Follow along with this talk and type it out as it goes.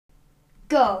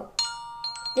Go.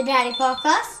 The Daddy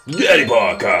Podcast. Daddy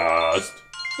Podcast.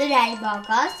 The Daddy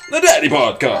Podcast. The Daddy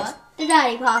Podcast. The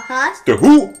Daddy Podcast. The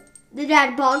who? The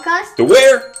Daddy Podcast. The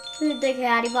where? The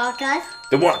Daddy Podcast.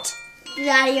 The what? The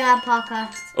Daddy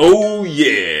Podcast. Oh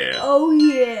yeah. Oh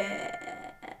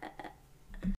yeah.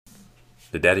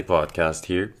 The Daddy Podcast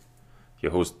here.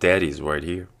 Your host Daddy is right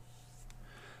here.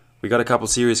 We got a couple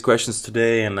serious questions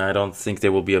today, and I don't think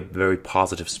there will be a very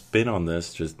positive spin on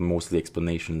this, just mostly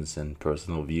explanations and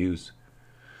personal views.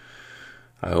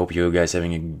 I hope you guys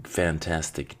having a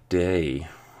fantastic day.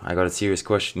 I got a serious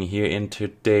question here in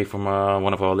today from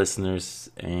one of our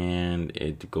listeners, and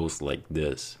it goes like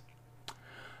this.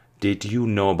 Did you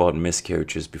know about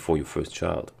miscarriages before your first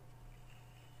child?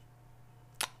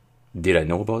 Did I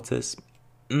know about this?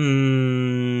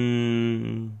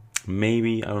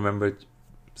 Maybe I remember it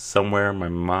somewhere. My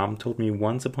mom told me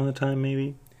once upon a time,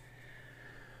 maybe.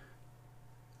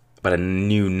 But I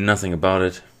knew nothing about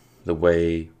it, the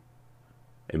way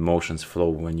emotions flow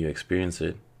when you experience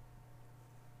it.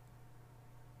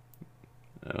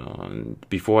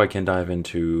 Before I can dive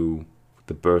into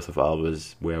the birth of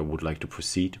Albus, where I would like to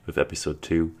proceed with episode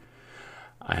 2,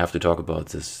 I have to talk about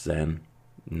this then.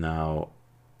 Now,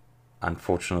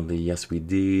 unfortunately, yes, we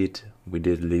did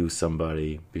lose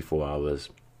somebody before Albus.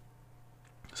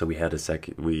 So we had a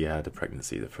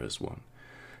pregnancy, the first one,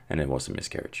 and it was a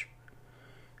miscarriage.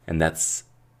 And that's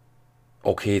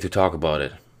okay to talk about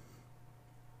it.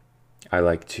 I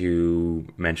like to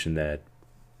mention that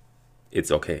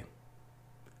it's okay.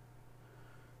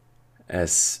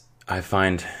 As I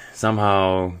find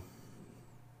somehow,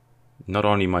 not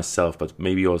only myself, but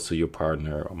maybe also your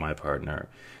partner or my partner,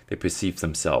 they perceive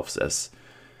themselves as,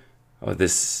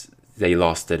 they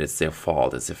lost it, it's their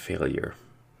fault, it's a failure.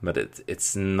 But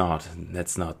it's not,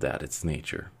 that's not that, it's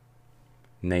nature.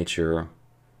 Nature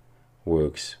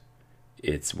works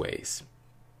its ways.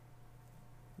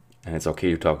 And it's okay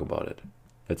to talk about it.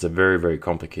 It's a very, very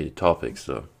complicated topic,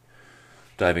 so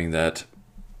diving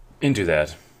into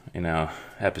that in our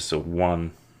episode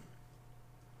 1,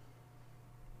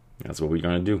 that's what we're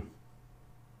gonna do.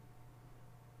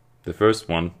 The first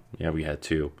one, we had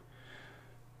 2.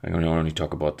 I'm gonna only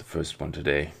talk about the first one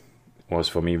today. It was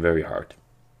for me very hard.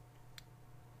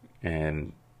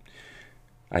 And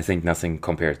I think nothing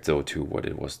compared though to what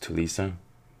it was to Lisa.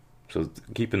 So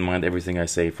keep in mind everything I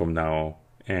say from now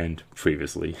and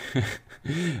previously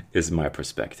is my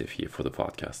perspective here for the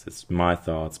podcast. It's my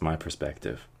thoughts, my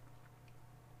perspective.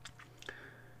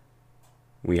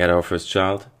 We had our first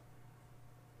child.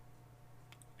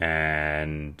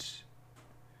 And,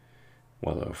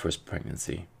 our first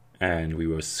pregnancy. And we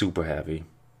were super happy.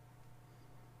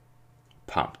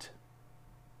 Pumped.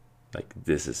 Like,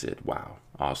 this is it. Wow.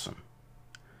 Awesome.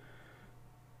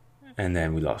 And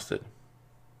then we lost it.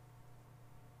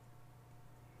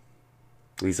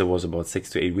 Lisa was about 6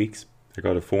 to 8 weeks. I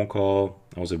got a phone call.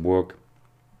 I was at work.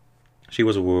 She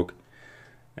was at work.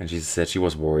 And she said she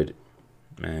was worried.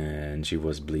 And she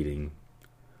was bleeding.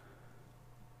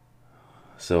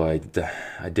 So I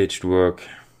ditched work.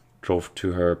 Drove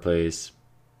to her place.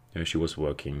 She was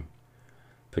working.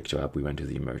 Picked her up. We went to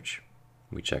the emerge.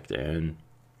 We checked in.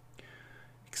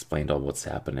 Explained all what's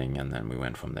happening, and then we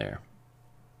went from there.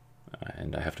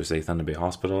 And I have to say, Thunder Bay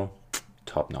Hospital,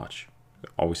 top notch.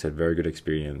 Always had very good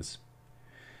experience.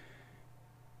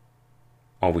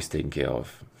 Always taken care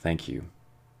of. Thank you.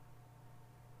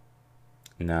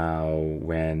 Now,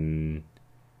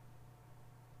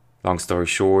 long story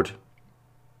short,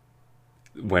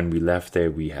 when we left there,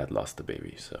 we had lost the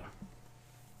baby, so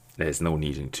there's no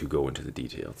needing to go into the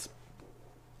details.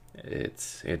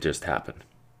 It just happened.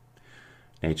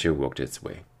 Nature worked its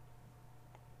way.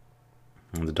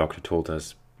 And the doctor told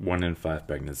us 1 in 5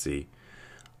 pregnancy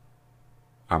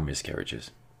are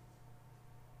miscarriages.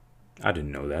 I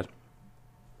didn't know that.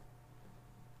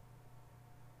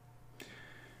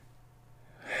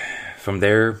 From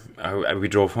there, we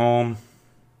drove home,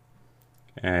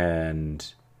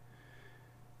 and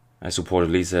I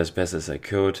supported Lisa as best as I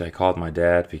could. I called my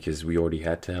dad because we already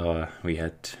had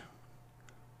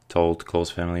told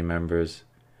close family members.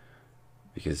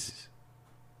 Because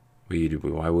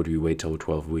why would we wait till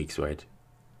 12 weeks, right?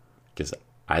 Because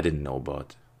I didn't know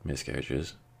about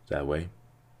miscarriages that way.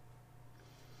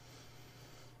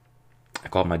 I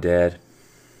called my dad.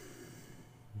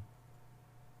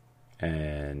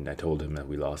 And I told him that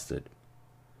we lost it.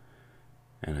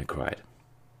 And I cried.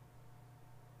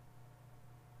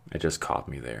 It just caught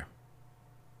me there.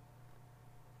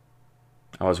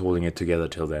 I was holding it together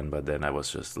till then, but then I was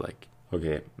just like,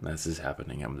 okay, this is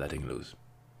happening, I'm letting loose.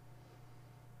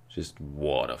 Just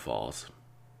waterfalls.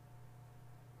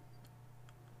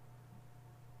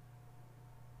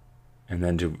 And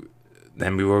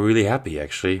then we were really happy,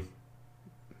 actually,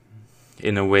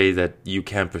 in a way that you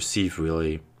can't perceive,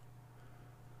 really.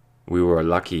 We were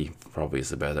lucky, probably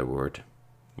is a better word.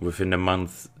 Within a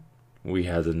month, we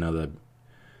had another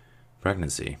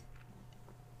pregnancy.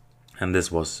 And this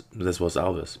was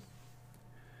Albus.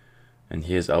 And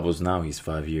here's Albus now. He's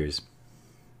 5 years.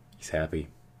 He's happy.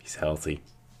 He's healthy.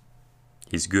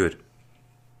 He's good.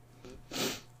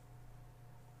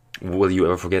 Will you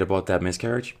ever forget about that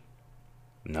miscarriage?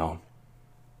 No.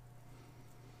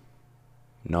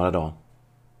 Not at all.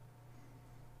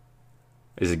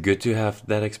 Is it good to have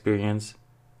that experience?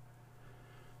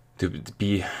 To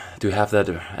have that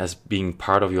as being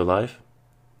part of your life?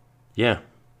 Yeah,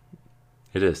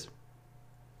 it is.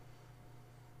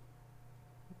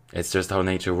 It's just how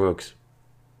nature works.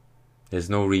 There's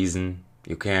no reason.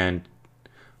 You can't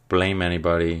blame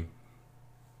anybody.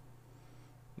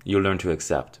 You learn to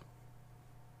accept.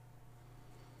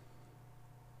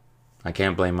 I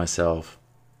can't blame myself.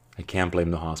 I can't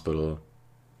blame the hospital.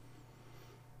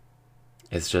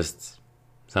 It's just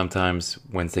sometimes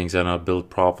when things are not built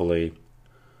properly,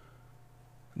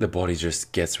 the body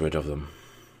just gets rid of them.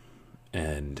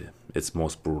 And it's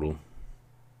most brutal.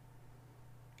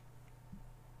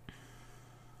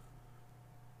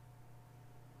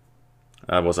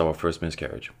 That was our first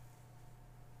miscarriage.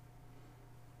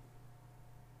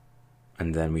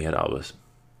 And then we had Albus.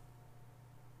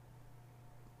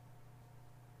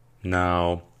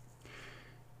 Now,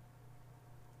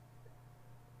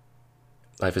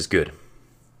 life is good.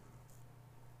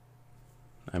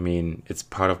 I mean, it's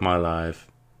part of my life.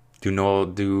 Do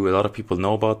a lot of people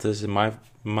know about this in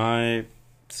my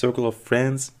circle of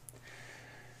friends?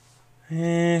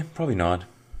 Probably not.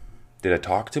 Did I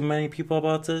talk to many people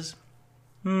about this?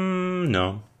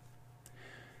 No.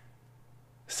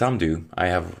 Some do. I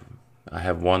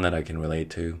have one that I can relate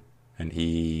to, and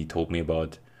he told me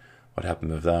about what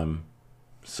happened with them.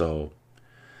 So,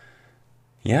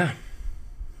 yeah,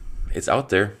 it's out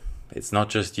there. It's not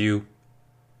just you.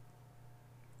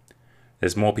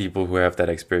 There's more people who have that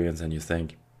experience than you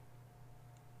think.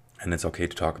 And it's okay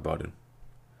to talk about it.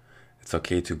 It's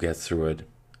okay to get through it.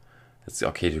 It's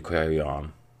okay to carry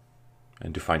on.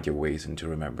 And to find your ways and to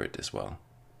remember it as well.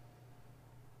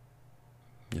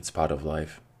 It's part of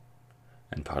life.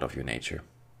 And part of your nature.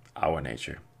 Our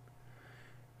nature.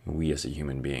 We as a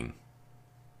human being.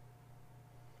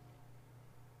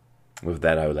 With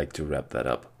that, I would like to wrap that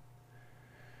up.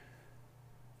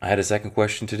 I had a second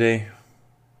question today.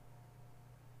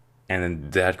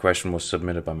 And that question was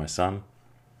submitted by my son.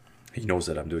 He knows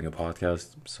that I'm doing a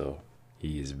podcast, so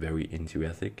he is very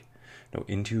enthusiastic. No,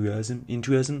 enthusiasm.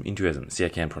 See, I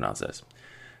can't pronounce that.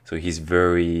 So he's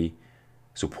very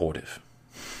supportive.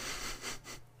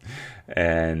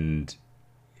 And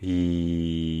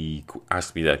he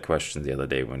asked me that question the other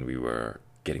day when we were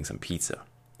getting some pizza.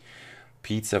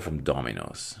 Pizza from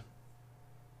Domino's.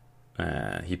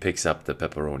 He picks up the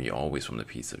pepperoni always from the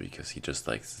pizza because he just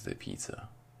likes the pizza.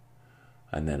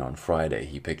 And then on Friday,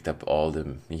 he picked up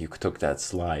he took that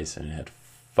slice and it had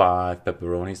 5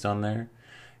 pepperonis on there.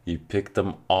 He picked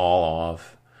them all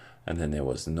off, and then there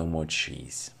was no more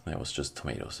cheese. There was just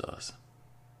tomato sauce.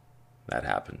 That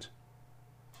happened.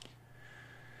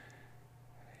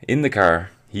 In the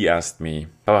car, he asked me,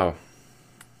 Papa,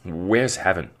 where's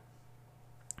heaven?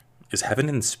 Is heaven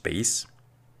in space?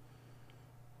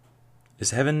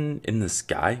 Is heaven in the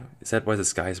sky? Is that why the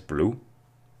sky is blue?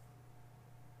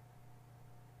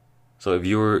 So if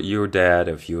you're your dad,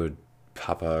 if you're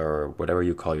papa or whatever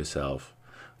you call yourself,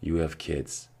 you have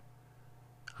kids,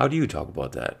 how do you talk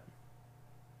about that?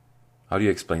 How do you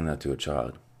explain that to a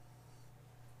child?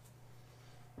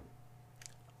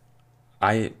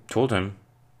 I told him,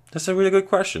 that's a really good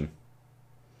question.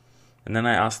 And then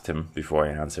I asked him, before I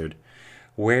answered,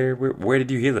 where did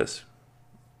you hear this?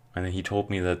 And then he told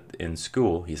me that in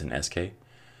school, he's in SK,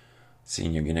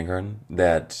 senior kindergarten,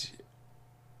 that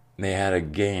they had a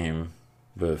game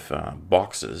with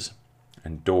boxes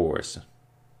and doors,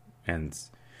 and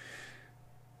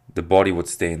the body would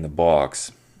stay in the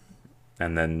box,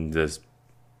 and then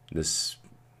this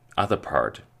other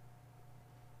part,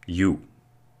 you,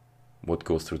 would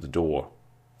go through the door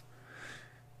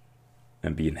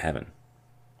and be in heaven.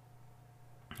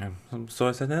 So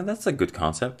I said, that's a good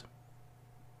concept.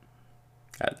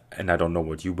 And I don't know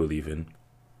what you believe in,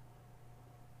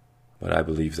 but I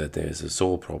believe that there is a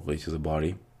soul probably to the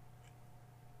body.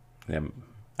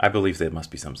 I believe there must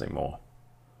be something more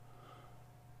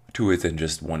to it than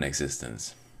just one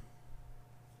existence.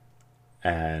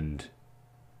 And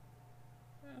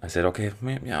I said, okay,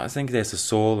 yeah, I think there's a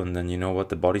soul, and then you know what,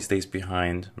 the body stays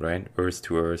behind, right? Earth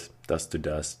to earth, dust to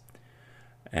dust.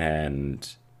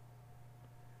 and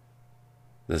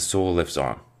the soul lives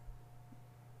on.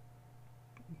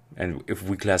 And if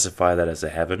we classify that as a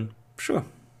heaven, sure,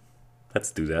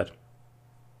 let's do that.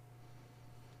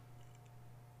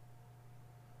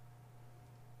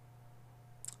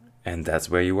 And that's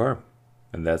where you are,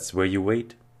 and that's where you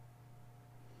wait.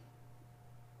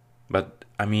 But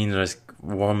I mean, like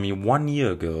 1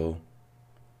 year ago,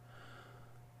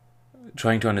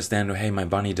 trying to understand, hey, my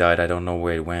bunny died, I don't know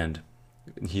where it went.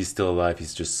 He's still alive,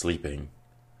 he's just sleeping.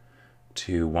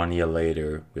 To 1 year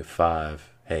later, with 5,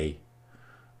 hey,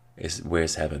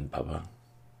 where's heaven, Papa?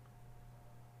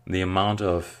 The amount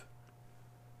of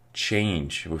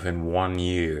change within 1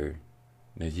 year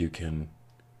that you can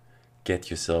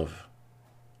get yourself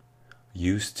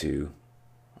used to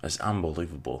is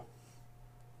unbelievable.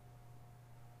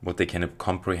 What they can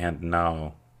comprehend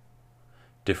now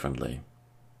differently.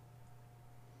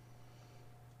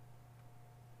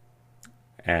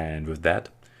 And with that,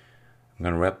 I'm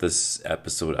going to wrap this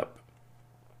episode up.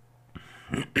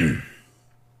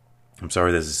 I'm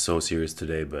sorry this is so serious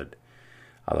today, but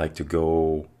I like to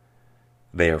go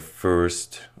there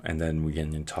first, and then we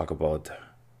can talk about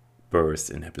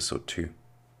birth in episode 2.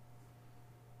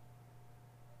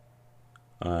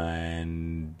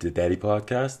 And the Daddy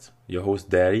Podcast, your host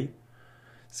Daddy,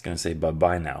 is going to say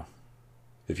bye-bye now.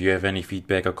 If you have any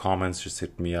feedback or comments, just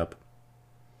hit me up.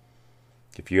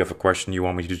 If you have a question you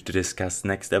want me to discuss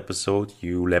next episode,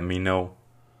 you let me know.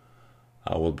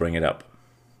 I will bring it up.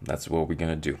 That's what we're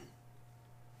going to do.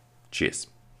 Cheers.